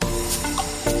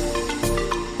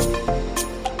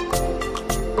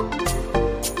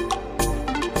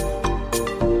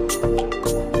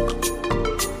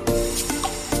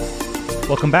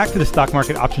Welcome back to the Stock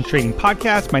Market Options Trading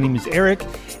Podcast. My name is Eric,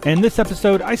 and in this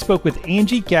episode, I spoke with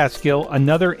Angie Gaskill,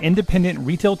 another independent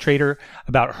retail trader,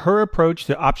 about her approach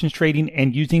to options trading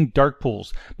and using dark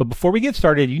pools. But before we get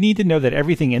started, you need to know that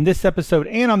everything in this episode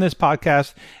and on this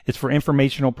podcast is for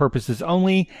informational purposes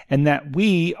only, and that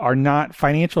we are not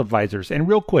financial advisors. And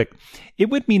real quick, it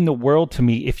would mean the world to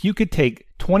me if you could take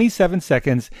 27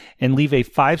 seconds and leave a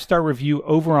 5-star review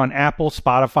over on Apple,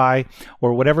 Spotify,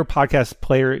 or whatever podcast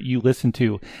player you listen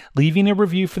to. Leaving a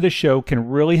review for the show can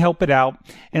really help it out,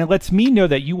 and it lets me know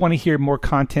that you want to hear more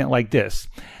content like this.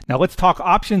 Now let's talk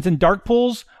options and dark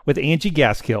pools with Angie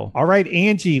Gaskill. All right,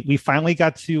 Angie, we finally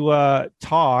got to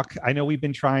talk. I know we've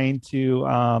been trying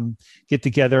to get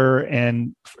together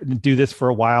and do this for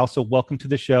a while, so welcome to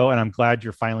the show, and I'm glad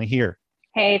you're finally here.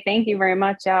 Hey, thank you very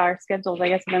much. Our schedules, I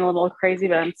guess, have been a little crazy,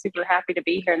 but I'm super happy to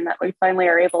be here and that we finally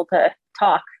are able to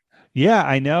talk. Yeah,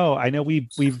 I know we've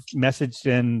messaged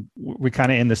and we're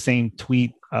kind of in the same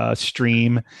tweet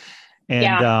stream.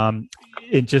 And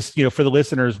it just, for the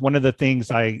listeners, one of the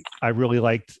things I really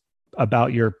liked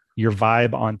about your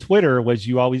vibe on Twitter was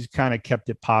you always kind of kept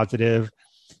it positive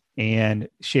and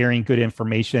sharing good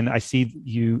information. I see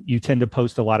you tend to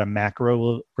post a lot of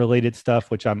macro related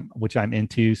stuff, which I'm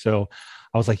into. So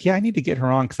I was like, yeah, I need to get her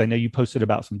on because I know you posted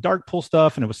about some dark pool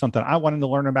stuff and it was something I wanted to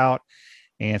learn about.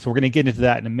 And so we're going to get into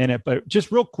that in a minute. But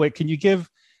just real quick, can you give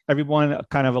everyone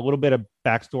kind of a little bit of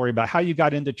backstory about how you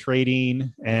got into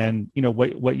trading and,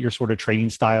 what your sort of trading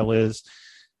style is?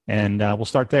 And we'll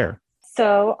start there.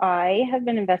 So I have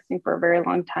been investing for a very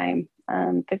long time,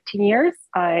 15 years.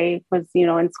 I was,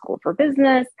 in school for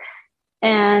business.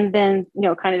 And then,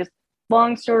 kind of just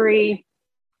long story,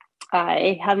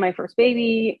 I had my first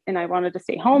baby and I wanted to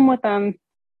stay home with them.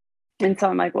 And so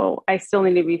I'm like, well, I still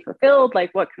need to be fulfilled.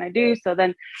 Like, what can I do? So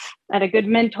then I had a good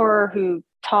mentor who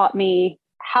taught me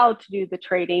how to do the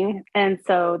trading. And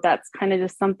so that's kind of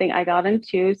just something I got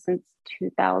into since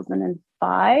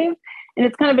 2005. And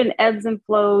it's kind of been ebbs and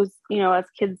flows, as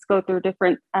kids go through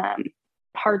different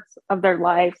parts of their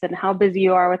lives and how busy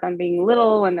you are with them being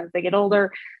little and as they get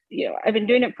older. I've been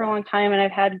doing it for a long time and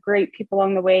I've had great people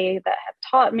along the way that have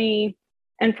taught me.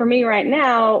 And for me right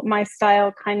now, my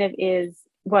style kind of is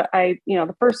what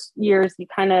the first years you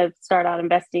kind of start out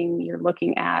investing, you're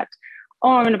looking at,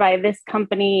 I'm going to buy this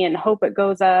company and hope it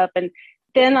goes up. And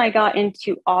then I got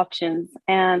into options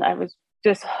and I was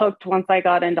just hooked once I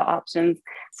got into options,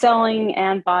 selling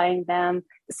and buying them.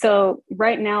 So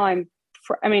right now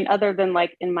other than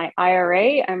like in my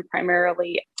IRA, I'm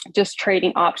primarily just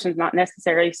trading options, not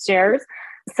necessarily shares.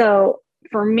 So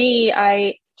for me,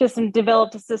 I just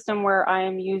developed a system where I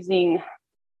am using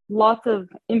lots of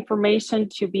information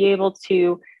to be able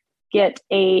to get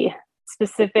a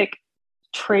specific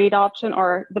trade option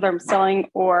or whether I'm selling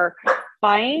or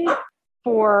buying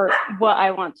for what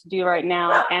I want to do right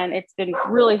now. And it's been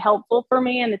really helpful for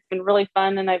me and it's been really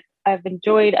fun. And I've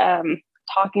enjoyed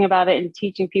talking about it and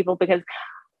teaching people because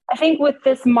I think with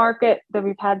this market that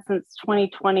we've had since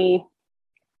 2020,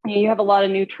 you have a lot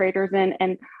of new traders in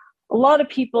and a lot of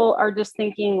people are just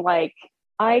thinking like,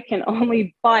 I can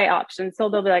only buy options. So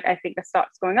they'll be like, I think the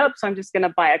stock's going up, so I'm just going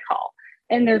to buy a call.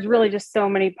 And there's really just so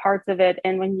many parts of it.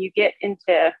 And when you get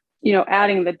into,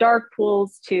 adding the dark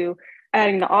pools to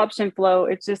adding the option flow,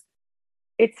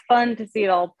 it's fun to see it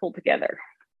all pull together.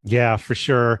 Yeah, for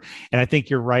sure. And I think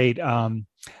you're right.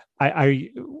 I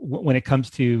when it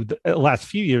comes to the last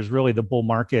few years, really the bull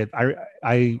market,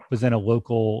 I was in a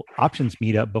local options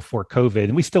meetup before COVID,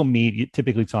 and we still meet.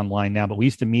 Typically, it's online now, but we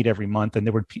used to meet every month, and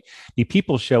there would be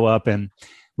people show up, and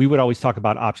we would always talk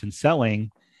about option selling,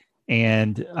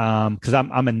 and because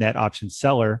I'm a net option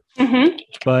seller,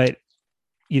 but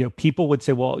people would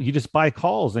say, well, you just buy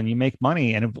calls and you make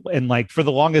money, and like for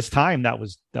the longest time that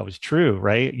was true,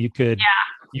 right? You could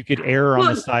err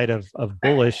on the side of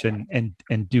bullish and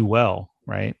do well,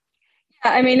 right?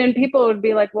 And people would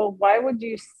be like, well, why would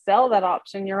you sell that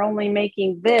option? You're only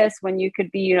making this when you could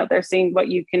be, they're seeing what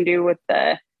you can do with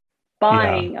the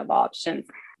buying of options.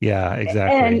 Yeah,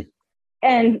 exactly.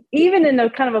 And even in a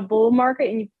kind of a bull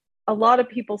market, a lot of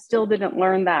people still didn't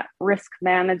learn that risk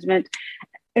management.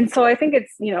 And so I think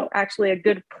it's, actually a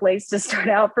good place to start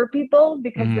out for people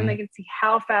because then they can see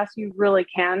how fast you really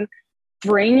can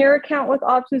drain your account with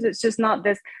options. It's just not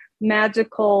this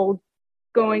magical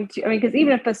because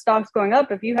even if the stock's going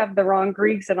up, if you have the wrong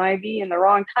Greeks and IV in the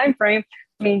wrong time frame,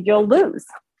 you'll lose.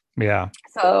 Yeah.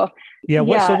 So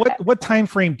what time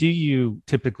frame do you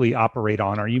typically operate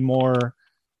on? Are you more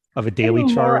of a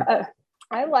daily chart?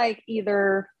 I like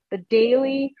either the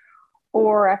daily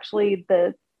or actually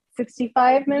the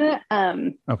 65-minute.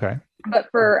 Okay. But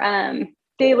for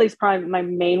daily is probably my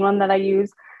main one that I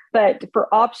use. But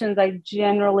for options, I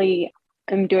generally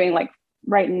am doing like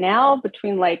right now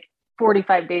between like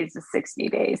 45 days to 60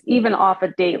 days, even off a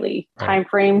daily time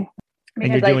frame.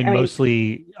 And you're doing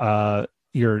mostly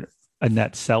you're a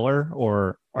net seller,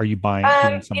 or are you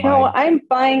doing some buying? I'm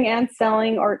buying and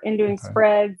selling and doing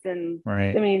spreads. And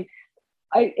I mean,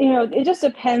 it just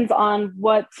depends on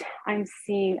what I'm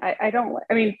seeing.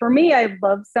 For me, I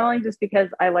love selling just because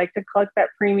I like to collect that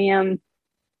premium.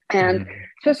 And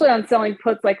especially on selling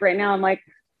puts, like right now, I'm like,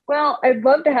 well, I'd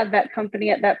love to have that company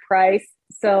at that price.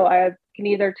 So I can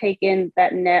either take in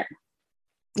that net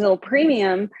little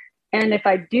premium. And if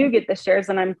I do get the shares,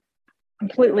 then I'm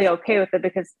completely okay with it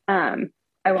because I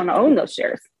want to own those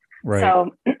shares. Right.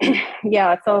 So,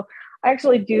 so I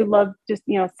actually do love just,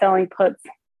 selling puts.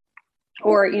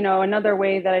 Or, another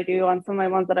way that I do on some of my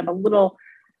ones that I'm on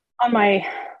my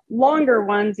longer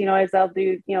ones, is I'll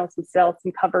do,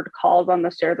 some covered calls on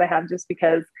the shares I have just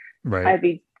because I'd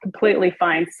be completely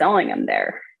fine selling them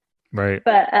there. Right.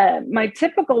 But my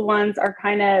typical ones are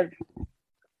kind of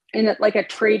in like a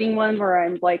trading one where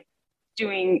I'm like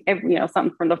doing,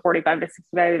 something from the 45 to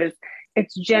 65.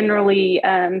 It's generally,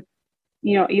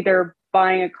 either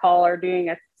buying a call or doing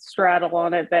a straddle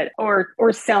on it,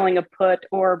 or selling a put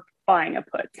or buying a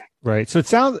put. Right. So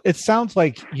it sounds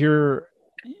like you're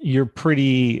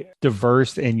pretty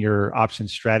diverse in your option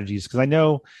strategies, because I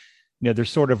know,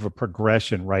 there's sort of a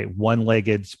progression, right?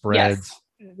 One-legged spreads,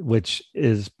 which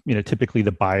is, typically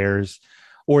the buyers,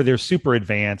 or they're super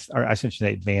advanced, or I shouldn't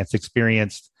say advanced,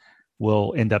 experienced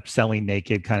will end up selling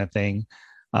naked kind of thing.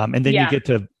 And then you get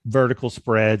to vertical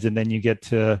spreads, and then you get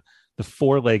to the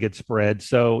four-legged spread.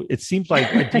 So it seems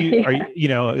like,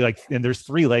 and there's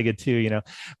three-legged too,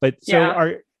 but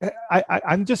so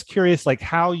I'm just curious, like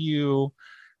how you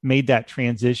made that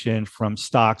transition from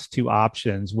stocks to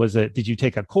options. Did you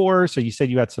take a course, or you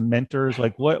said you had some mentors?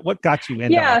 Like what got you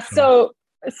into options? So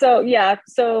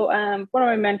one of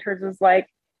my mentors was like,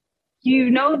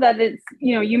 that it's,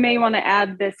 you may want to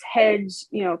add this hedge,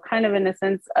 kind of in the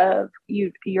sense of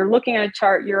you're looking at a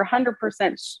chart, you're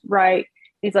 100% right.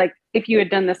 He's like, if you had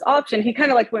done this option, he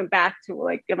kind of like went back to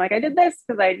like, I'm like, I did this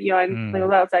because I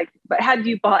was like, but had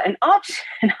you bought an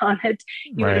option on it,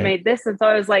 you would have made this. And so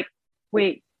I was like,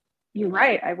 wait, you're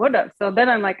right, I would have. So then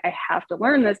I'm like, I have to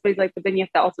learn this. But he's like, but then you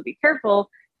have to also be careful.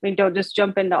 Don't just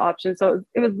jump into options. So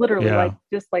it was literally like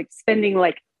just like spending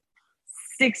like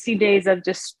 60 days of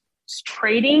just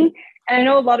trading. And I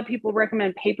know a lot of people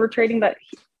recommend paper trading, but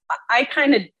I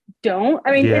kind of don't.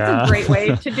 I mean, it's a great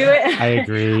way to do it. I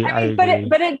agree.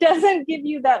 But it doesn't give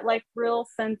you that like real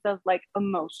sense of like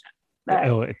emotion.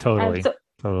 Totally.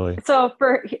 So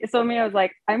me, I was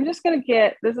like, this is going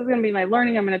to be my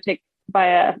learning. I'm going to buy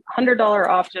a $100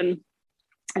 option.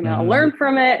 I'm going to learn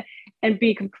from it and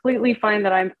be completely fine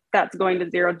that's going to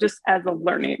zero just as a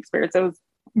learning experience. It was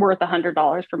worth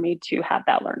 $100 for me to have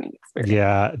that learning experience.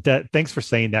 Yeah. Thanks for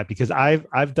saying that, because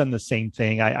I've done the same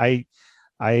thing.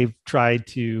 I've tried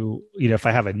to, if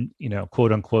I have a,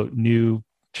 quote unquote new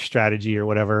strategy or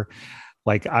whatever,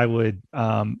 like I would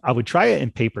try it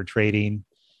in paper trading,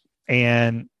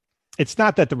 and it's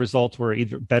not that the results were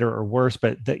either better or worse,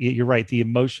 but you're right. The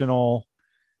emotional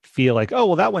feel like, oh,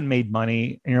 well, that one made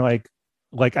money. And you're like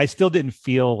I still didn't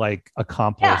feel like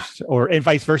accomplished, and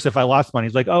vice versa. If I lost money,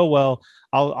 it's like, oh, well,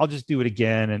 I'll just do it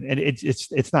again. And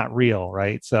it's not real.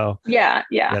 Right. So yeah,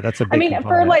 that's a big component.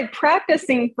 For like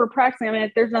practicing,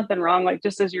 there's nothing wrong. Like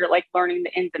just as you're like learning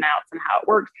the ins and outs and how it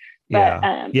works. But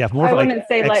more I wouldn't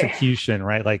say execution,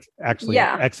 right? Like actually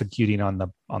executing on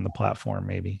the platform,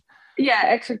 maybe. Yeah,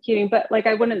 executing. But like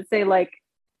I wouldn't say like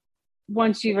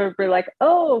once you've ever like,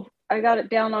 oh, I got it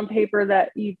down on paper,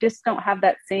 that you just don't have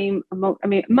that same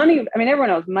money. Everyone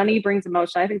knows money brings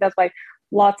emotion. I think that's why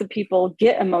lots of people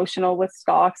get emotional with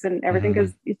stocks and everything,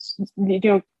 because it's,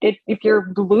 if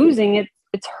you're losing it,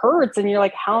 it hurts. And you're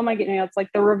like, how am I getting, it's like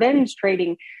the revenge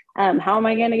trading. How am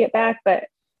I going to get back? But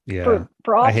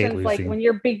for options, like when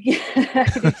you're big,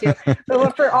 I do too.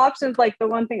 But for options, like the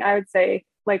one thing I would say,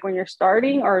 like when you're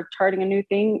starting or charting a new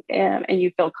thing and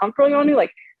you feel comfortable, you want to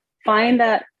like find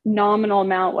that nominal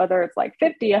amount, whether it's like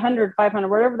 50, 100, 500,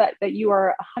 whatever that you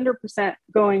are 100%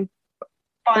 going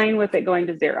fine with it going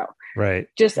to zero. Right.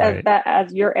 Just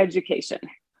as your education.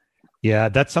 Yeah,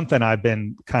 that's something I've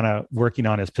been kind of working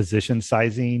on, is position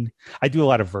sizing. I do a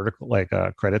lot of vertical, like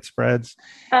credit spreads,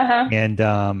 and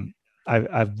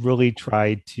I've really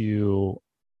tried to.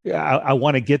 I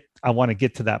want to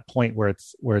get to that point where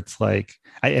it's like,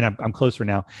 I'm closer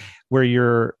now, where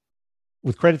you're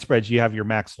with credit spreads, you have your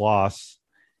max loss.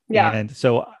 Yeah. And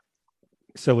so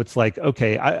it's like,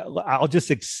 okay, I'll just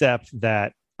accept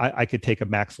that I could take a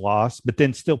max loss, but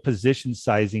then still position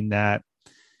sizing that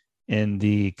in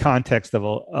the context of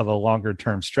a longer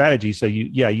term strategy. So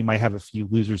you might have a few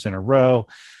losers in a row.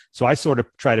 So I sort of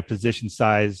try to position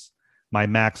size my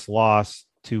max loss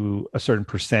to a certain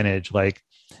percentage. Like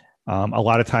a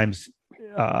lot of times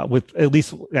with, at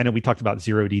least I know we talked about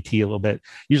zero DT a little bit.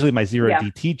 Usually my zero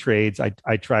DT trades,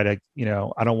 I try to,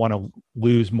 I don't want to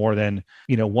lose more than,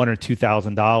 $1,000 or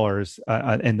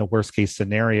 $2,000 in the worst case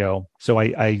scenario. So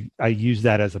I use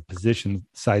that as a position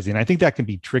sizing. I think that can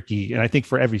be tricky. And I think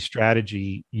for every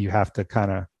strategy, you have to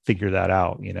kind of figure that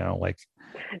out, like,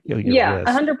 your risk.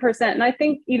 100%. And I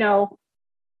think,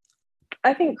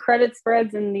 I think credit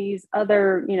spreads and these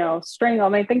other, string,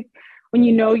 I think when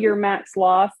your max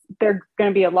loss, they're going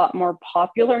to be a lot more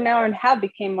popular now and have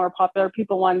become more popular.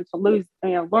 People wanting to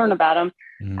learn about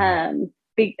them.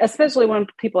 Especially when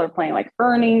people are playing like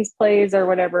earnings plays or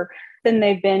whatever, then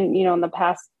they've been, in the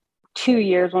past 2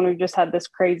 years when we've just had this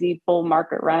crazy bull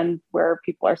market run where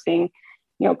people are seeing,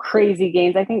 crazy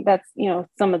gains. I think that's,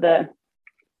 some of the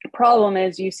problem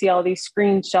is you see all these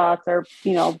screenshots or,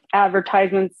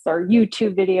 advertisements or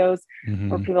YouTube videos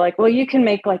where people are like, well, you can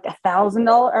make like $1,000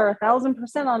 or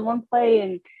 1,000% on one play.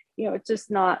 And, it's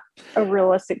just not a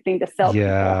realistic thing to sell.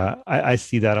 Yeah. I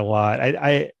see that a lot.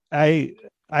 I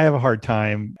have a hard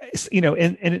time,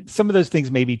 and some of those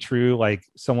things may be true. Like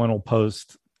someone will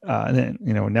post, and then,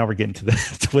 now we're getting to the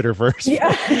Twitterverse.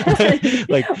 Yeah.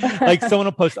 like someone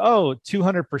will post,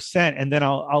 200%. And then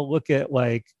I'll look at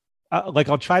like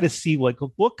I'll try to see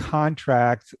what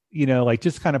contract,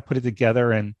 just kind of put it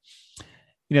together. And,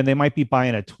 they might be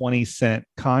buying a 20-cent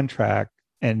contract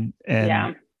and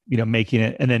making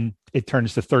it, and then it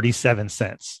turns to 37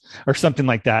 cents or something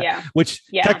like that, which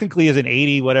technically is an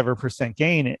 80 whatever percent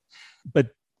gain. But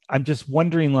I'm just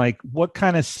wondering, like, what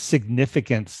kind of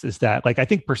significance is that? Like, I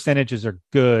think percentages are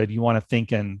good. You want to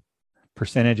think in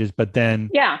percentages, but then,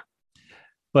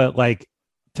 but like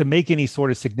to make any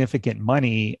sort of significant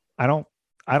money, I don't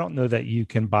know that you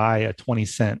can buy a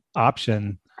 20-cent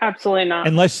option. Absolutely not.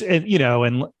 Unless,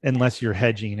 unless you're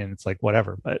hedging and it's like,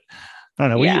 whatever, but I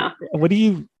don't know. What do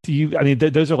you, I mean,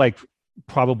 those are like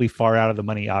probably far out of the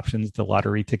money options, the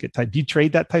lottery ticket type. Do you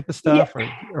trade that type of stuff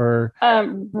or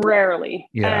rarely?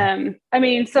 I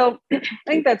mean, so I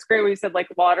think that's great what you said, like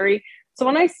lottery. So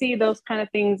when I see those kind of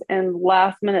things and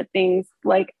last minute things,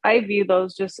 like I view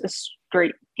those just as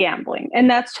straight gambling, and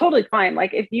that's totally fine.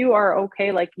 Like if you are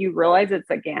okay, like you realize it's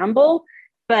a gamble,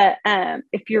 but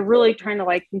if you're really trying to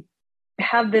like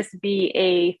have this be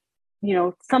a,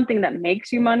 something that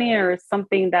makes you money or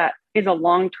something that is a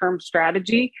long-term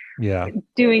strategy,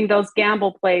 doing those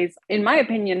gamble plays, in my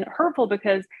opinion, hurtful,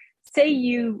 because say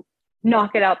you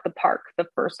knock it out the park the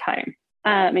first time.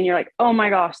 And you're like, oh my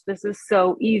gosh, this is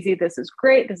so easy. This is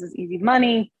great. This is easy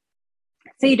money.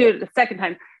 So you do it the second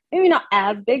time, maybe not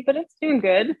as big, but it's doing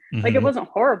good. Like it wasn't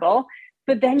horrible.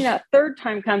 But then that third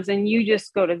time comes and you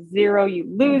just go to zero, you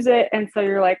lose it. And so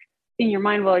you're like, in your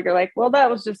mind, you're like, well, that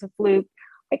was just a fluke.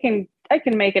 I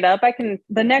can make it up.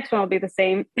 The next one will be the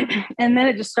same. And then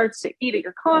it just starts to eat at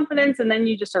your confidence. And then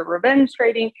you just start revenge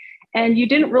trading. And you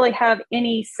didn't really have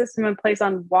any system in place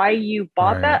on why you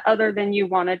bought that, other than you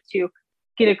wanted to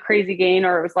get a crazy gain,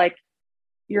 or it was like,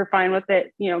 you're fine with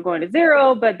it, going to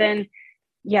zero. But then,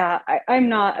 I'm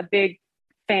not a big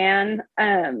fan.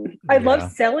 I love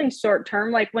selling short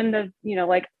term, like when the,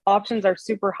 like options are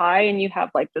super high and you have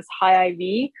like this high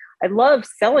IV. I love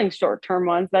selling short term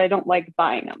ones, but I don't like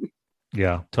buying them.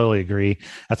 Yeah, totally agree.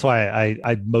 That's why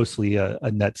I'm mostly a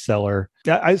net seller.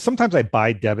 Sometimes I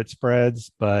buy debit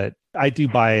spreads, but I do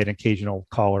buy an occasional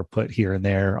call or put here and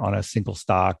there on a single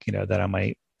stock, that I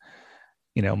might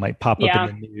pop up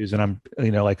in the news, and I'm,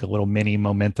 like a little mini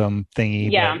momentum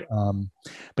thingy.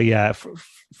 But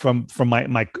from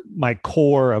my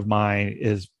core of mine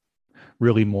is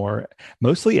really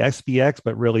mostly SPX,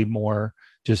 but really more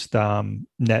just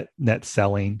net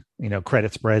selling,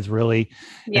 credit spreads really.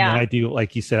 And then I do,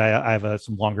 like you said, I have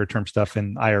some longer term stuff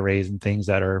in IRAs and things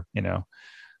that are,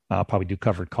 I'll probably do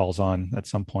covered calls on at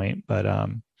some point. But I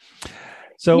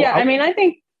mean, I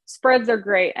think spreads are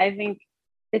great. I think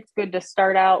it's good to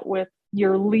start out with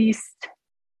your least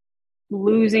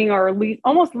losing or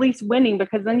almost least winning,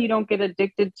 because then you don't get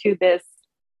addicted to this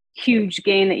huge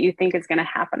gain that you think is going to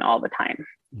happen all the time.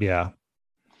 Yeah.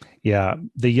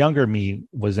 The younger me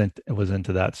was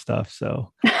into that stuff.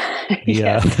 So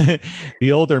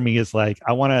the older me is like,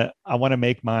 I want to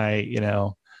make my,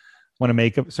 want to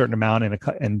make a certain amount in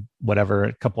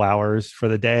a couple hours for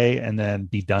the day and then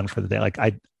be done for the day. Like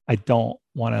I don't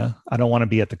want to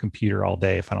be at the computer all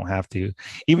day if I don't have to,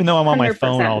 even though I'm on 100%. My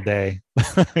phone all day.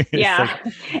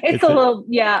 It's a little,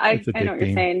 I know what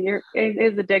you're saying. It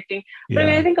is addicting. But I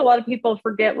mean, I think a lot of people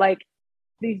forget, like,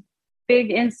 these big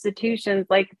institutions,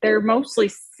 like they're mostly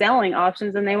selling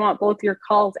options and they want both your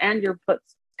calls and your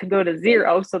puts to go to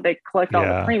zero. So they collect all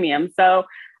the premium. So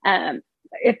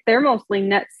if they're mostly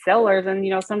net sellers, and,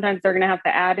 sometimes they're going to have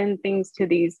to add in things to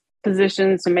these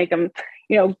positions to make them,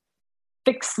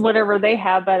 fix whatever they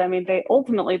have. But I mean,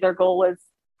 ultimately their goal is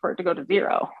for it to go to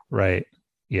zero. Right.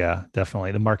 Yeah,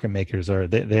 definitely. The market makers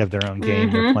they have their own game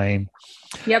they're playing.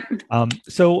 Yep.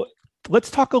 So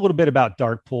let's talk a little bit about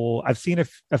dark pool. I've seen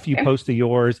a few posts of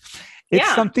yours.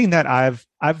 It's something that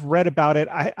I've read about it.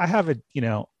 I haven't,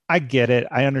 I get it.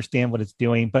 I understand what it's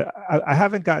doing, but I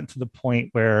haven't gotten to the point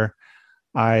where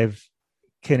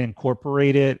can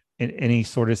incorporate it in any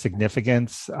sort of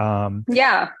significance. So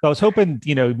I was hoping,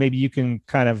 maybe you can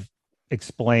kind of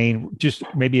explain just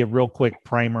maybe a real quick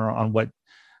primer on what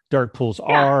dark pools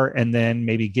are, and then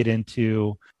maybe get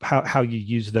into how you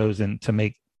use those and to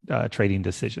make trading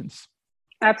decisions.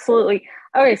 Absolutely.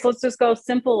 Okay, so let's just go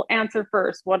simple answer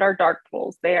first. What are dark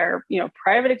pools? They are,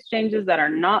 private exchanges that are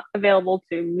not available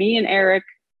to me and Eric,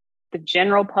 the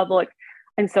general public.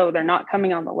 And so they're not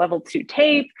coming on the level 2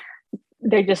 tape.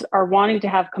 They just are wanting to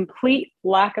have complete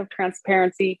lack of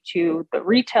transparency to the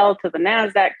retail, to the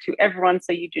NASDAQ, to everyone.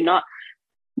 So you do not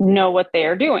know what they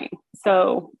are doing.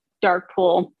 So dark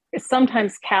pool is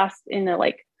sometimes cast in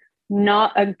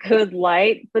not a good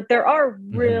light, but there are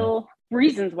real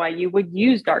reasons why you would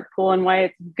use dark pool and why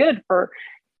it's good for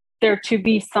there to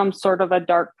be some sort of a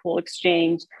dark pool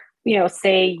exchange.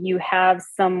 Say you have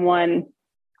someone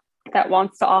that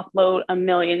wants to offload 1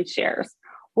 million shares.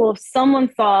 Well, if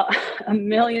someone saw 1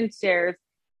 million shares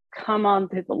come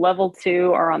onto the level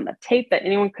 2 or on the tape that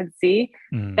anyone could see,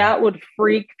 that would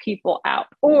freak people out.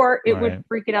 Or it would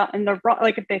freak it out. And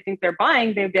if they think they're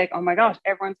buying, they'd be like, oh my gosh,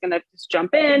 everyone's going to just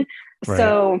jump in. Right.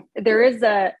 So there is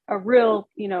a real,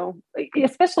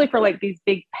 especially for these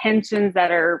big pensions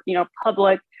that are,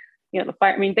 public,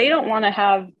 they don't want to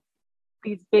have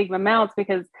these big amounts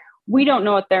because we don't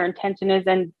know what their intention is.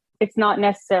 And it's not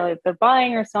necessarily if they're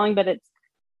buying or selling, but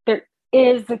there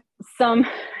is some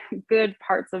good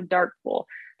parts of dark pool,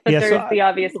 but there's the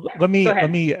obvious. Let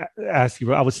me ask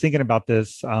you. I was thinking about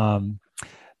this,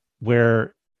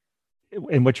 where,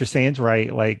 and what you're saying is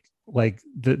right. Like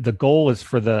the goal is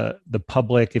for the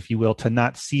public, if you will, to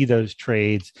not see those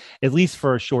trades at least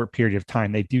for a short period of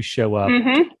time. They do show up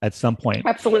at some point.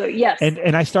 Absolutely, yes.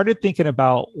 And I started thinking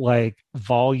about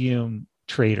volume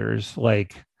traders,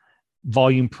 like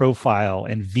Volume Profile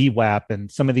and VWAP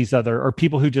and some of these other, or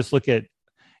people who just look at,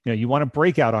 you want to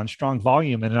break out on strong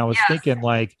volume. And I was thinking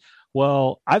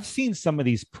well, I've seen some of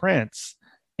these prints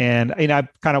and I've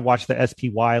kind of watched the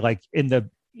SPY, in the,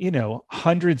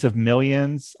 hundreds of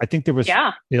millions. I think there was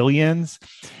billions,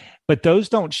 but those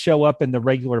don't show up in the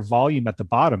regular volume at the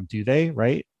bottom, do they?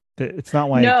 Right. It's not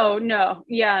like no,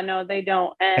 they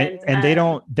don't, and they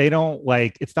don't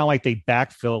it's not like they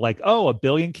backfill $1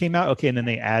 billion came out, okay, and then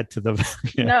they add to the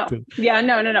no.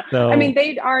 So, I mean,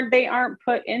 they aren't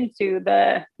put into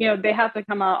the they have to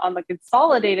come out on the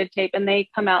consolidated tape, and they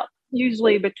come out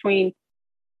usually between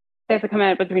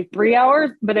 3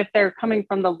 hours. But if they're coming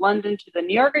from the London to the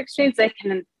New York exchange, they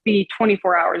can be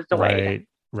 24 hours delayed.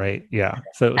 Right, yeah.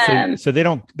 So they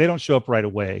don't show up right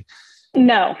away.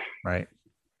 No. Right.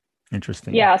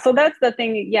 Interesting. Yeah. So that's the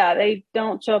thing. Yeah. They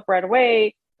don't show up right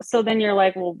away. So then you're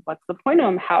like, well, what's the point of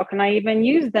them? How can I even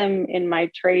use them in my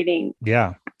trading?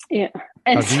 Yeah. Yeah.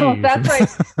 And so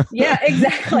that's yeah,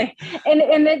 exactly.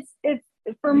 And it's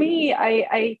for me,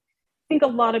 I think a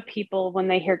lot of people, when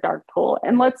they hear dark pool,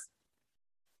 and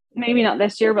maybe not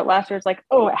this year, but last year, it's like,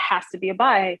 oh, it has to be a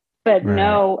buy. But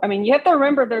no, I mean, you have to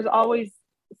remember there's always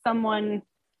someone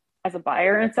as a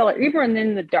buyer and seller, even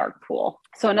in the dark pool.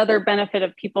 So another benefit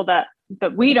of people that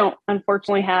we don't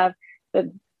unfortunately have, that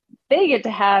they get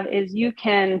to have, is you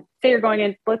can say you're going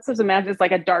in, let's just imagine it's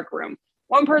like a dark room.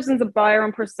 One person's a buyer,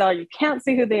 one person's a seller. You can't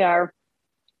see who they are,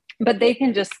 but they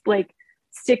can just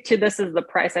stick to, this is the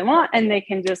price I want. And they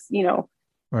can just,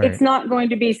 it's not going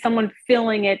to be someone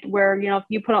filling it where, if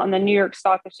you put it on the New York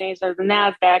Stock Exchange or the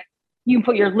NASDAQ, you can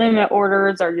put your limit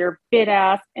orders or your bid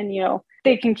ask, and,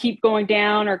 they can keep going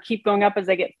down or keep going up as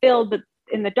they get filled. But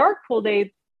in the dark pool,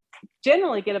 they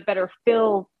generally get a better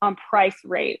fill on price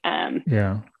rate.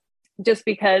 Just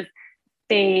because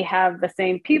they have the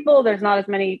same people, there's not as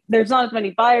many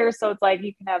buyers. So it's like,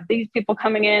 you can have these people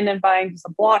coming in and buying just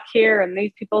a block here, and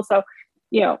these people. So,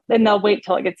 then they'll wait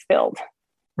till it gets filled.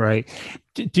 Right.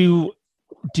 Do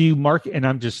market, and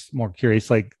I'm just more curious,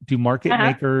 do market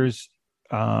makers,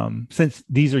 since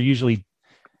these are usually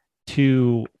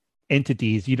two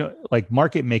entities,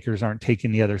 market makers aren't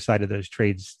taking the other side of those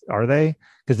trades, are they?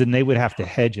 Because then they would have to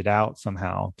hedge it out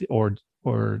somehow, or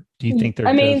do you think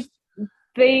they're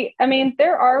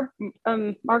there are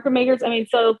market makers.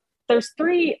 So there's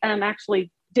three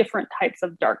actually different types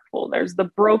of dark pool. There's the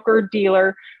broker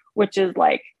dealer, which is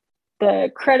like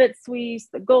the Credit Suisse,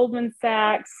 the Goldman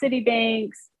Sachs,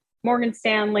 Citibanks, Morgan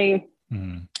Stanley.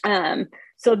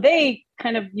 So they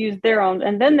kind of use their own.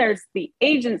 And then there's the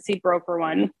agency broker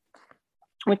one,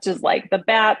 which is like the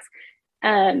BATS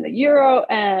and the Euro.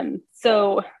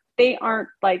 So they aren't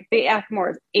like, they act more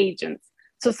as agents.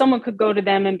 So someone could go to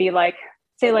them and be like,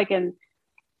 say like a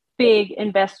big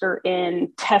investor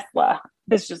in Tesla.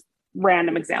 This is just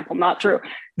random example, not true.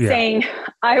 Yeah. Saying,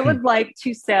 I would like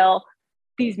to sell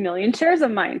these million shares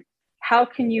of mine. How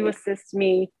can you assist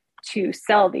me to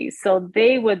sell these? So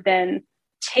they would then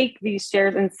take these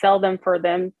shares and sell them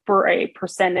for a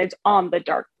percentage on the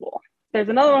dark pool. There's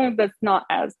another one that's not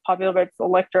as popular, but it's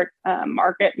electric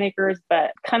market makers,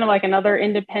 but kind of like another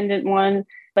independent one,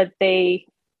 but they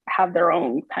have their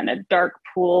own kind of dark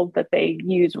pool that they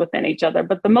use within each other.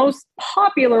 But the most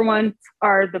popular ones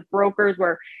are the brokers,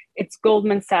 where it's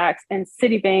Goldman Sachs and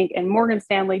Citibank and Morgan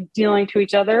Stanley dealing to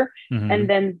each other. And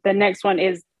then the next one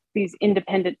is these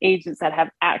independent agents that have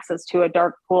access to a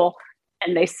dark pool,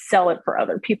 and they sell it for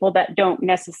other people that don't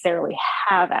necessarily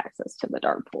have access to the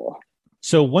dark pool.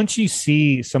 So once you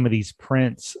see some of these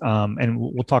prints, and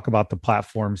we'll talk about the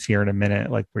platforms here in a minute,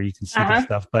 like where you can see this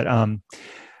stuff, but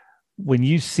when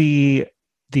you see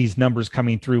these numbers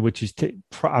coming through, which is,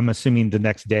 I'm assuming the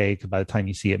next day, because by the time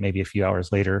you see it, maybe a few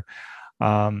hours later,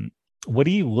 what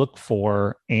do you look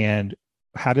for, and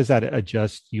how does that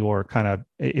adjust your kind of,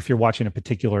 if you're watching a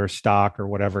particular stock or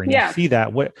whatever, and you see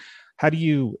that, how do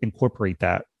you incorporate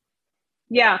that?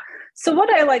 Yeah. So what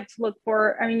I like to look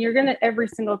for, you're going to, every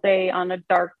single day on a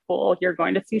dark pool, you're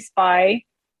going to see SPY,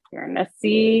 you're going to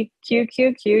see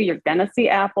QQQ, you're going to see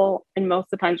Apple, and most of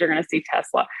the times you're going to see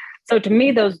Tesla. So to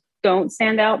me, those don't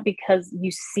stand out because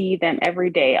you see them every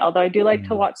day. Although I do like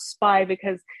to watch SPY,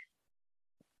 because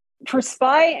for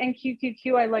SPY and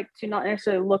QQQ, I like to not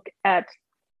necessarily look at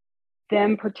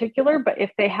them particular, but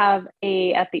if they have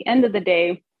at the end of the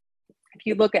day, if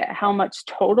you look at how much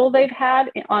total they've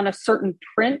had on a certain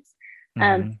print,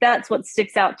 that's what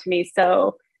sticks out to me.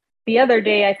 So the other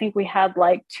day, I think we had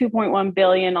like 2.1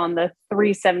 billion on the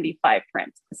 375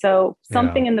 print. So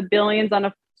something in the billions on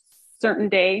a certain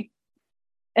day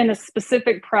and a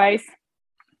specific price.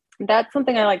 That's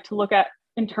something I like to look at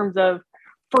in terms of,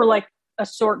 for like a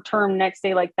short term next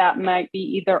day, like that might be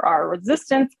either our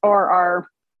resistance or our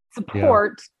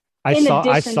support. I saw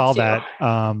that.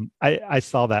 I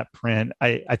saw that print.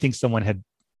 I think someone had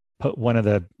put, one of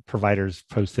the providers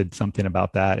posted something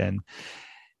about that,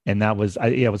 and that was,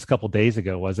 it was a couple of days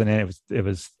ago, wasn't it? It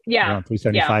was around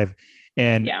 375.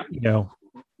 And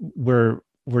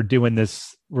we're doing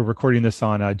this. We're recording this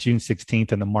on June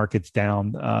 16th, and the market's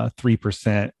down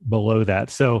 3% below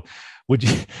that. So would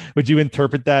you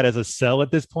interpret that as a sell at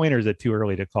this point, or is it too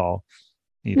early to call?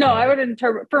 No, I would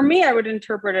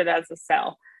interpret it as a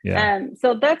sell. Yeah.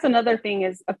 So that's another thing,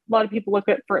 is a lot of people look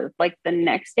at for like the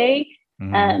next day.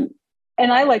 And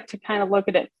I like to kind of look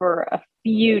at it for a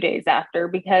few days after,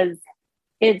 because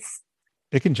it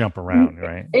can jump around,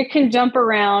 right? It can jump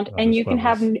around, and you can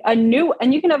have a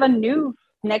new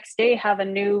next day, have a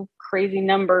new crazy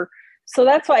number. So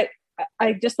that's why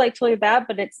I just like to look at that,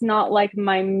 but it's not like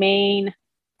my main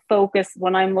focus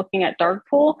when I'm looking at dark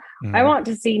pool. I want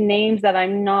to see names that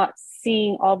I'm not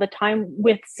seeing all the time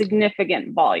with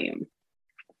significant volume.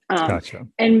 Gotcha.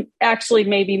 And actually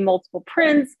maybe multiple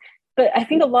prints. But I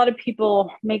think a lot of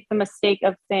people make the mistake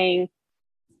of saying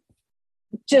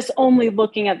just only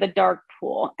looking at the dark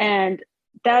pool. And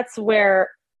that's where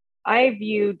I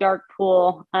view dark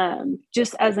pool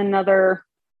just as another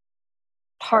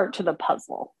part to the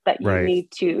puzzle that you need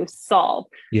to solve.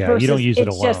 Yeah, you don't use it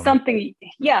alone. It's just something,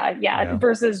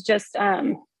 versus just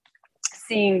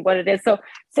seeing what it is. So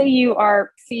say you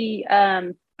see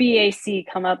BAC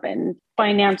come up and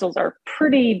financials are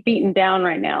pretty beaten down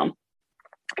right now.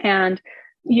 And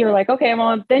you're like, okay,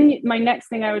 well, then my next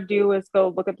thing I would do is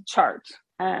go look at the chart.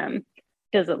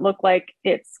 Does it look like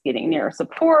it's getting near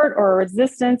support or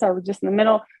resistance? Are we just in the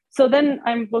middle? So then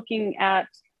I'm looking at,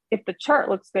 if the chart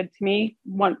looks good to me,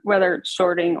 whether it's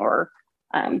shorting or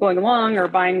going along or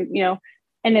buying,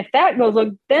 and if that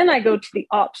goes, then I go to the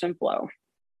option flow.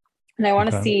 And I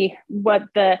want to see what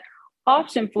the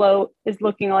option flow is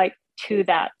looking like to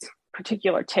that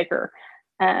particular ticker.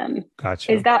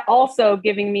 Gotcha. Is that also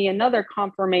giving me another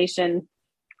confirmation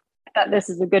that this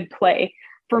is a good play?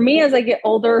 For me, as I get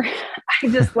older, I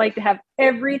just like to have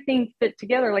everything fit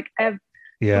together. Like the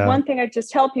one thing I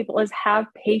just tell people is have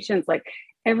patience. Like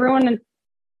everyone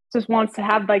just wants to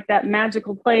have like that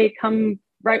magical play come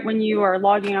right when you are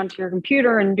logging onto your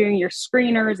computer and doing your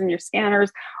screeners and your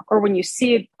scanners, or when you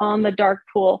see it on the dark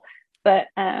pool. But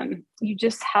you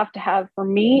just have to have, for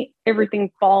me,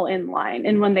 everything fall in line.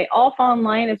 And when they all fall in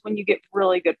line is when you get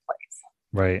really good plays.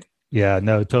 Right. Yeah,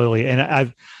 no, totally.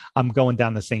 And I'm going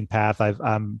down the same path.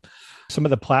 Some of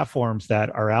the platforms that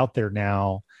are out there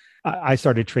now, I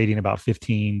started trading about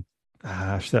 15,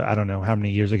 so I don't know how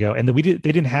many years ago. And they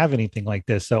didn't have anything like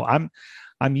this. So I'm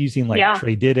using like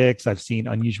Tradedics. I've seen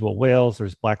Unusual Whales.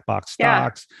 There's Black Box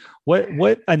Stocks.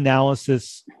 What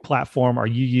analysis platform are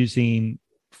you using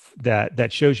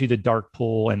that shows you the dark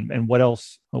pool, and what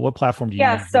else? What platform do you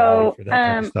use? So for that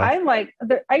type of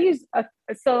stuff? I use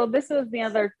so this is the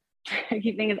other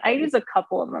tricky thing is I use a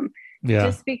couple of them. Yeah,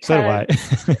 just because. So do I.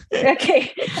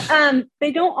 Okay,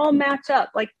 they don't all match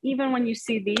up. Like even when you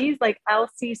see these, like I'll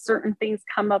see certain things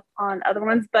come up on other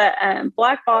ones, but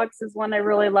Black Box is one I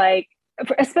really like,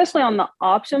 especially on the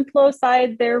option flow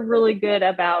side. They're really good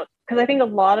about, because I think a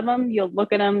lot of them, you'll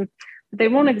look at them, but they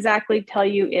won't exactly tell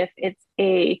you if it's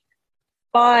a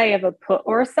buy of a put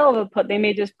or a sell of a put. They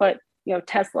may just put,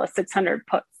 Tesla 600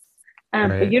 puts.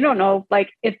 But you don't know,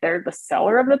 like, if they're the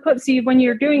seller of the put. So when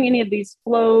you're doing any of these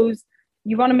flows,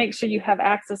 you want to make sure you have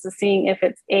access to seeing if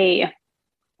it's a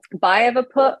buy of a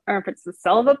put or if it's the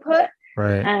sell of a put.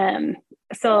 Right.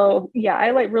 So yeah, I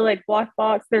really like Black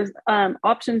Box. There's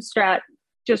Option Strat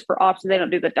just for options. They don't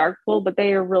do the dark pool, but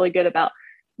they are really good about,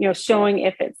 showing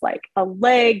if it's like a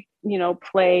leg,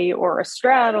 play, or a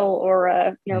straddle, or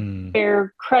a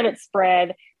bear credit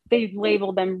spread. They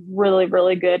label them really,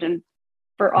 really good. And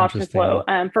for option flow,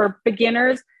 for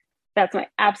beginners, that's my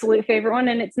absolute favorite one.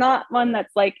 And it's not one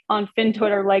that's like on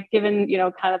FinTwitter, like given,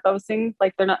 kind of those things,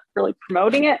 like they're not really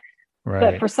promoting it. Right.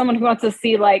 But for someone who wants to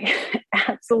see like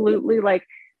absolutely like,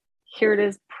 here it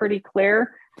is pretty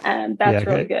clear. And that's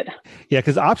really good. Yeah.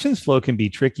 Because options flow can be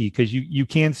tricky because you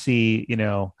can see,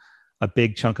 a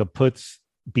big chunk of puts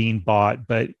being bought,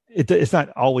 but it's not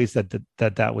always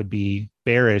that would be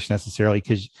bearish necessarily,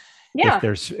 because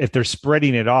if they're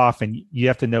spreading it off, and you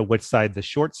have to know which side the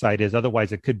short side is.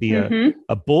 Otherwise it could be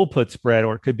a bull put spread,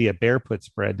 or it could be a bear put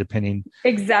spread, depending.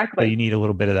 Exactly. So you need a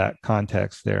little bit of that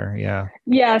context there.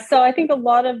 Yeah. So I think a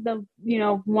lot of the,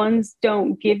 ones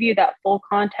don't give you that full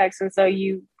context. And so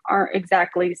you aren't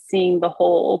exactly seeing the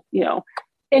whole,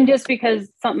 and just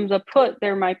because something's a put,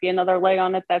 there might be another leg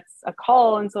on it that's a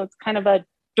call. And so it's kind of a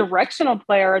directional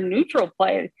play or a neutral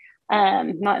play,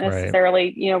 not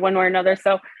necessarily, one way or another.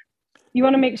 So you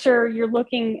want to make sure you're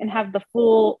looking and have the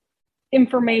full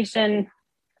information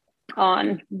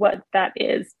on what that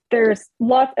is. There's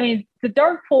lots. I mean, the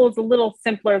dark pool is a little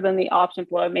simpler than the option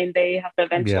flow. I mean, they have to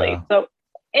eventually. Yeah. So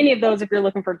any of those, if you're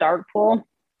looking for dark pool,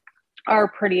 are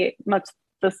pretty much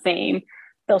the same.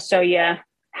 They'll show you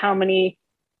how many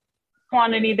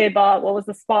quantity they bought, what was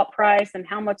the spot price, and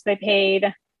how much they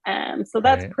paid. So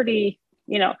that's pretty,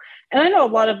 and I know a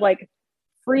lot of like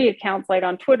free accounts like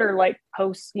on Twitter, like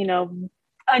post,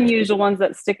 unusual ones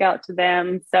that stick out to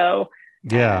them. So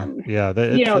even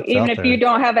if you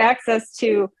don't have access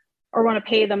to or want to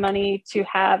pay the money to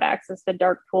have access to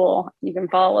dark pool, you can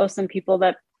follow some people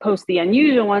that post the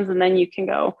unusual ones, and then you can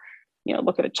go,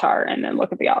 look at a chart and then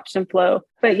look at the option flow.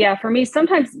 But yeah, for me,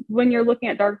 sometimes when you're looking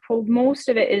at dark pool, most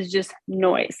of it is just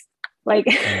noise. Like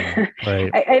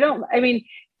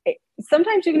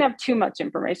sometimes you can have too much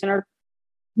information or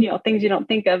things you don't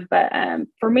think of. But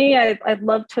for me, I'd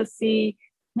love to see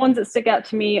ones that stick out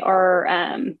to me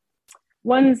are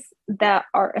ones that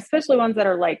are, especially ones that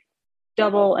are like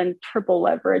double and triple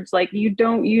leverage. Like you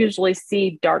don't usually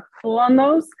see dark pool on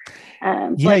those.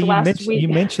 You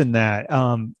mentioned that.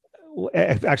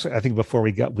 Actually, I think before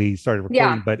we started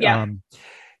recording,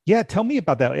 tell me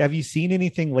about that. Have you seen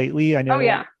anything lately? I know.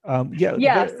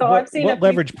 So I've seen what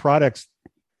leverage products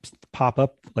pop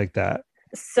up like that.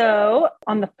 So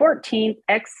on the 14th,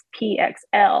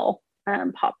 XPXL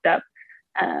popped up,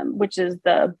 which is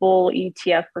the bull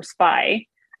ETF for SPY.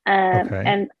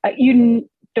 And you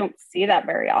don't see that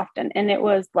very often. And it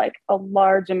was like a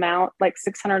large amount, like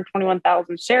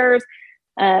 621,000 shares.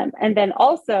 And then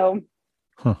also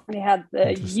they had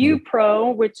the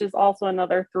UPRO, which is also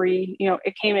another 3,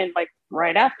 it came in like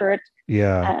right after it.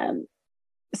 Yeah.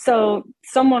 So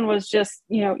someone was just,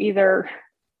 either...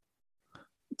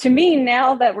 To me,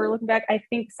 now that we're looking back, I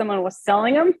think someone was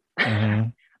selling them.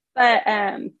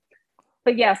 Mm-hmm.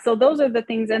 But yeah, so those are the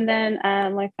things. And then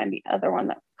let me find the other one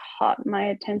that caught my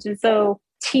attention. So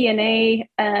TNA,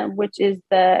 which is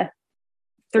the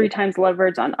 3 times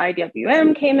leverage on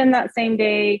IWM, came in that same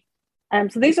day.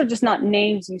 So these are just not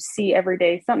names you see every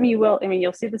day. Something you will, I mean,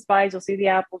 you'll see the Spies, you'll see the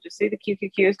Apples, you'll see the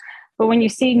QQQs, but when you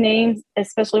see names,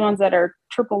 especially ones that are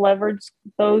triple leveraged,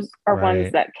 those are ones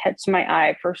Right. that catch my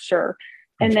eye for sure.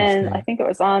 And then I think it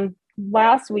was on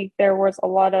last week, there was a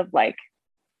lot of like,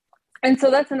 and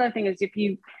so that's another thing is if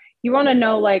you want to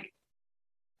know like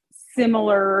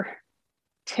similar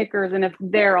tickers and if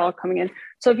they're all coming in.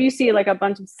 So if you see like a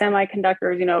bunch of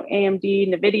semiconductors, you know,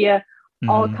 AMD, NVIDIA,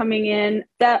 all Mm-hmm. coming in,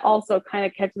 that also kind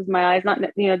of catches my eyes, not,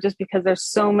 you know, just because there's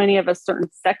so many of a certain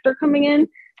sector coming in,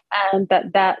 and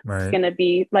that's Right. going to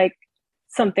be like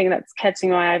something that's catching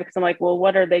my eye, because I'm like, well,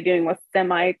 what are they doing with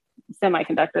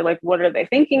semiconductor? Like, what are they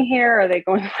thinking here? Are they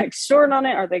going like short on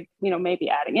it? Are they, you know,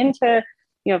 maybe adding into,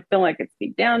 you know, feeling like it's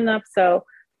deep down enough? So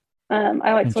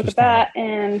I like to look at Interesting. that.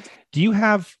 And Do you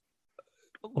have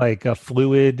like a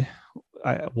fluid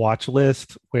watch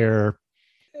list where,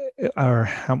 or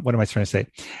what am I trying to say?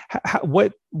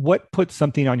 What puts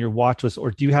something on your watch list,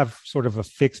 or do you have sort of a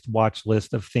fixed watch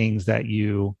list of things that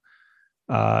you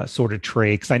sort of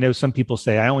trade? Because I know some people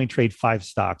say I only trade 5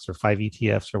 stocks or 5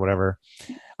 ETFs or whatever.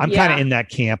 I'm kind of yeah, in that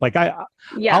camp. Like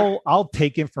yeah, I'll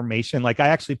take information. Like I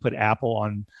actually put Apple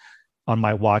on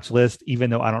my watch list, even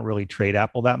though I don't really trade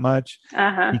Apple that much,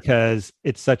 uh-huh, because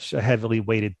it's such a heavily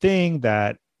weighted thing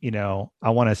that, you know, I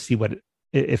want to see what,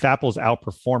 if Apple's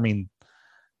outperforming,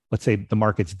 let's say the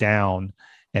market's down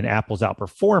and Apple's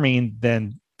outperforming,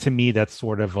 then to me, that's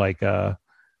sort of like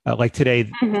like today,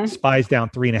 mm-hmm. SPY's down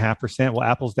 3.5%. Well,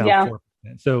 Apple's down Yeah,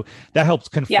 4%. So that helps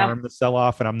yeah, confirm the sell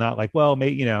off. And I'm not like, well,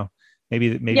 maybe, you know,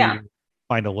 maybe yeah.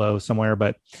 find a low somewhere.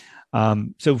 But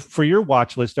so for your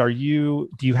watch list, do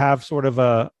you have sort of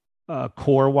a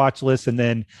core watch list? And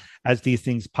then as these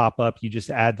things pop up, you just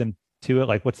add them to it?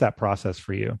 Like, what's that process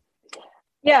for you?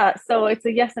 Yeah, so it's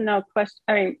a yes and no question.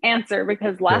 I mean, answer,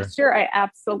 because Sure. last year I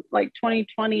absolutely, like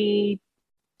 2020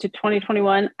 to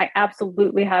 2021, I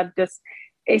absolutely had just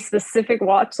a specific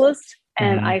watch list,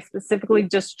 and Mm-hmm. I specifically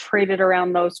just traded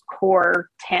around those core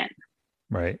 10: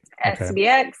 Right. Okay.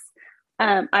 SBX,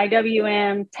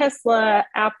 IWM, Tesla,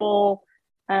 Apple,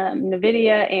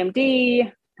 NVIDIA,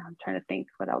 AMD. I'm trying to think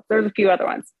what else. There's a few other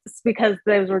ones. It's because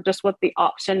those were just what the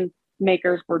option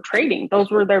makers were trading. Those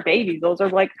were their babies. Those are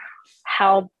like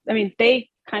how, I mean, they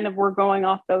kind of were going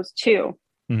off those too.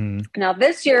 Mm-hmm. Now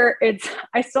this year,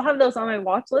 I still have those on my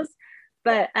watch list,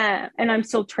 but and I'm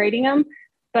still trading them,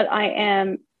 but I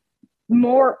am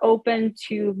more open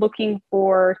to looking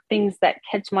for things that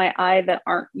catch my eye that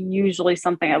aren't usually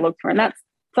something I look for. And that's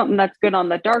something that's good on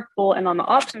the dark pool and on the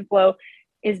option flow,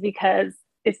 is because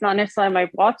it's not necessarily on my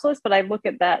watch list, but I look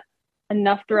at that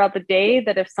enough throughout the day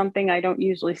that if something I don't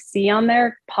usually see on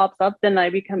there pops up, then I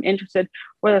become interested,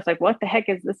 whether it's like, what the heck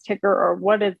is this ticker, or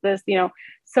what is this, you know?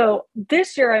 So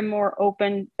this year I'm more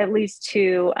open, at least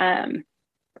to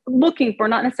looking for,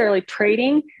 not necessarily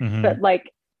trading, Mm-hmm. but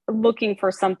like looking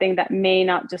for something that may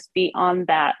not just be on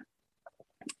that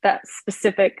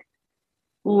specific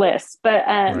list. But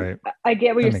Right. I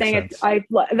get what That you're makes saying. It's sense.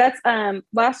 I that's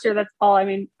last year, that's all. I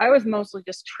mean, I was mostly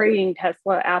just trading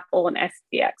Tesla, Apple, and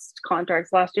SPX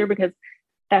contracts last year, because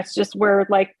that's just where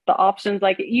like the options,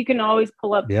 like you can always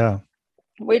pull up Yeah.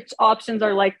 which options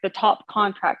are like the top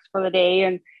contracts for the day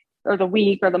and or the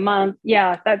week or the month.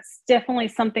 Yeah, that's definitely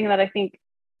something that I think,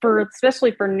 for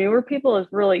especially for newer people, is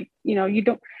really, you know, you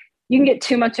can get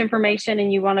too much information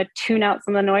and you want to tune out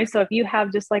some of the noise. So if you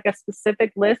have just like a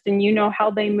specific list and you know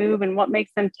how they move and what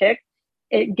makes them tick,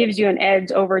 it gives you an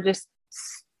edge over just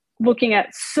looking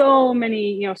at so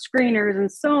many, you know, screeners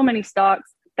and so many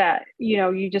stocks that, you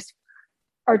know, you just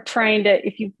are trying to,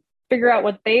 if you figure out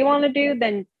what they want to do,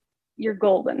 then you're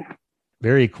golden.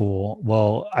 Very cool.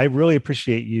 Well, I really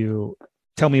appreciate you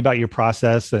tell me about your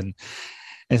process and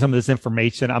some of this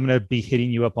information. I'm going to be hitting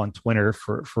you up on Twitter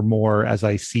for more as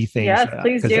I see things, Yes,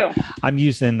 please because do. I'm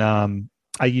using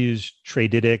I use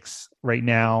Tradedix right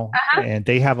now, Uh-huh. and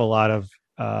they have a lot of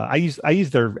I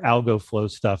use their algo flow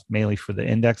stuff mainly for the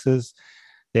indexes.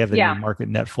 They have the new Yeah. market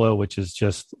net flow, which is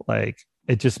just like,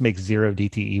 it just makes zero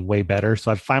DTE way better.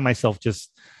 So I find myself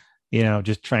just, you know,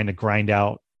 just trying to grind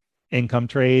out income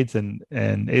trades and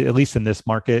at least in this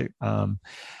market.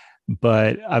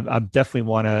 But I definitely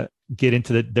want to get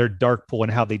into their dark pool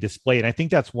and how they display it. And I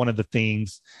think that's one of the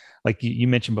things, like you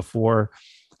mentioned before,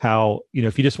 how, you know,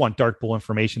 if you just want dark pool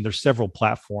information, there's several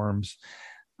platforms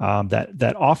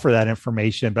that offer that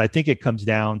information. But I think it comes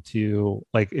down to,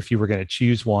 like, if you were going to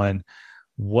choose one,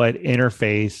 what the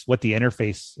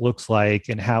interface looks like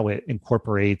and how it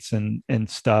incorporates and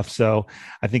stuff. So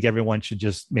I think everyone should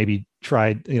just maybe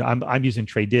try. You know, I'm using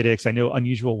Tradedix. I know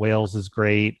Unusual Whales is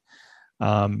great.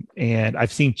 And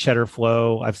I've seen Cheddar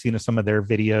Flow. I've seen some of their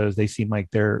videos. They seem like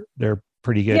they're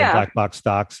pretty good at black box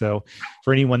stock. So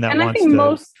for anyone that wants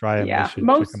to try them, they should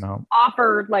check them out.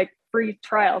 Offer like free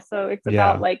trial. So it's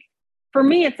about like, for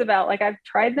me, it's about like, I've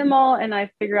tried them all and I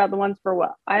figure out the ones for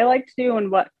what I like to do and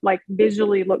what like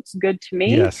visually looks good to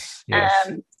me. Yes.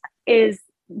 Is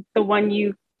the one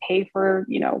you pay for,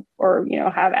 or,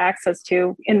 have access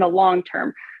to in the long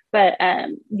term. But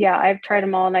I've tried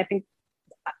them all. And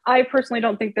I personally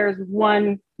don't think there's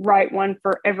one right one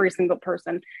for every single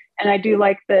person. And I do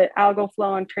like the Algo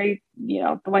Flow and Trade,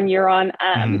 the one you're on.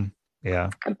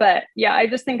 But I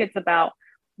just think it's about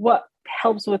what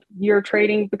helps with your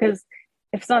trading, because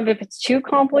if it's too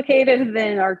complicated,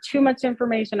 then or too much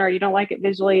information, or you don't like it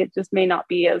visually, it just may not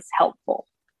be as helpful.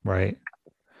 Right.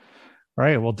 All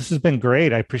right. Well, this has been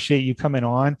great. I appreciate you coming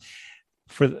on.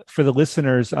 For the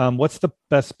listeners, what's the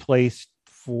best place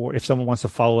for if someone wants to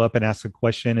follow up and ask a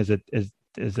question? Is it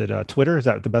Twitter? Is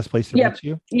that the best place to reach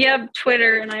you? Yep,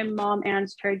 Twitter. And I'm Mom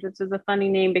Ange Trades, which is a funny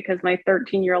name because my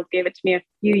 13-year-old gave it to me a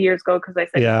few years ago because I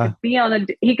said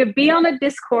he could be on a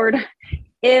Discord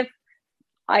if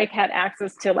I had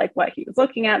access to like what he was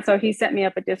looking at. So he sent me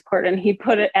up a Discord and he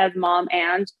put it as Mom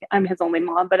Ange. I'm his only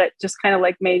mom, but it just kind of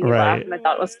like made me laugh and I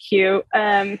thought it was cute.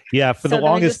 For the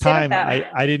longest time,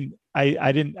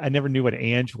 I never knew what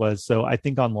Ange was. So I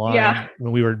think online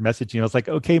when we were messaging, I was like,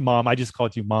 okay, Mom, I just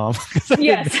called you Mom. I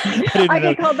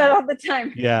get called that all the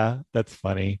time. Yeah, that's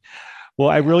funny. Well,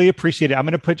 I really appreciate it. I'm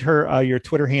going to put your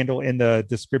Twitter handle in the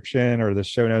description or the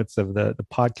show notes of the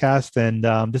podcast.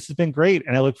 And this has been great.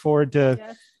 And I look forward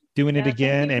to doing it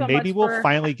again. And maybe we'll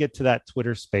finally get to that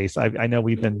Twitter space. I know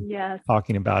we've been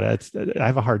talking about it. I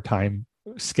have a hard time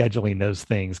scheduling those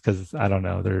things because I don't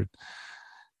know. They're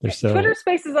so Twitter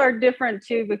spaces are different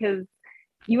too, because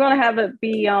you want to have it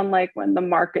be on like when the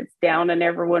market's down and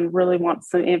everyone really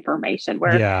wants some information,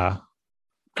 where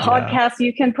podcasts,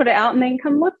 you can put it out and then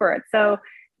come look for it. So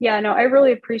I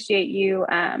really appreciate you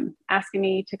asking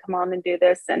me to come on and do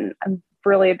this. And I'm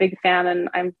really a big fan, and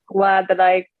I'm glad that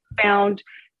I found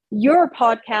your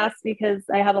podcast, because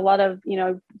I had a lot of,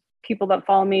 people that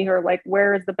follow me who are like,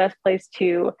 where is the best place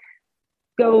to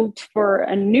go for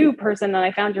a new person? And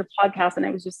I found your podcast and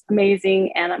it was just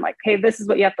amazing. And I'm like, hey, this is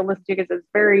what you have to listen to, because it's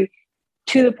very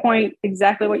to the point,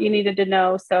 exactly what you needed to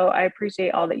know. So I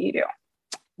appreciate all that you do.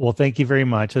 Well, thank you very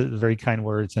much. Very kind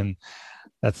words. And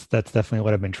that's definitely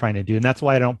what I've been trying to do. And that's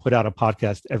why I don't put out a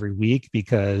podcast every week,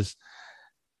 because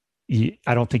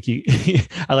I don't think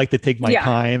I like to take my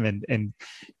time and,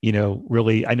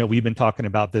 really, I know we've been talking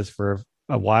about this for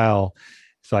a while.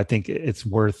 So I think it's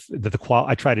worth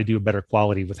I try to do a better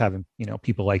quality with having,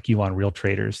 people like you on Real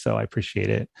Traders. So I appreciate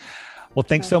it. Well,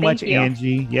 thanks so much,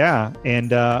 Angie. Yeah.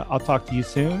 And I'll talk to you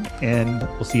soon, and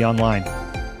we'll see you online.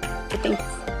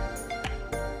 Thanks.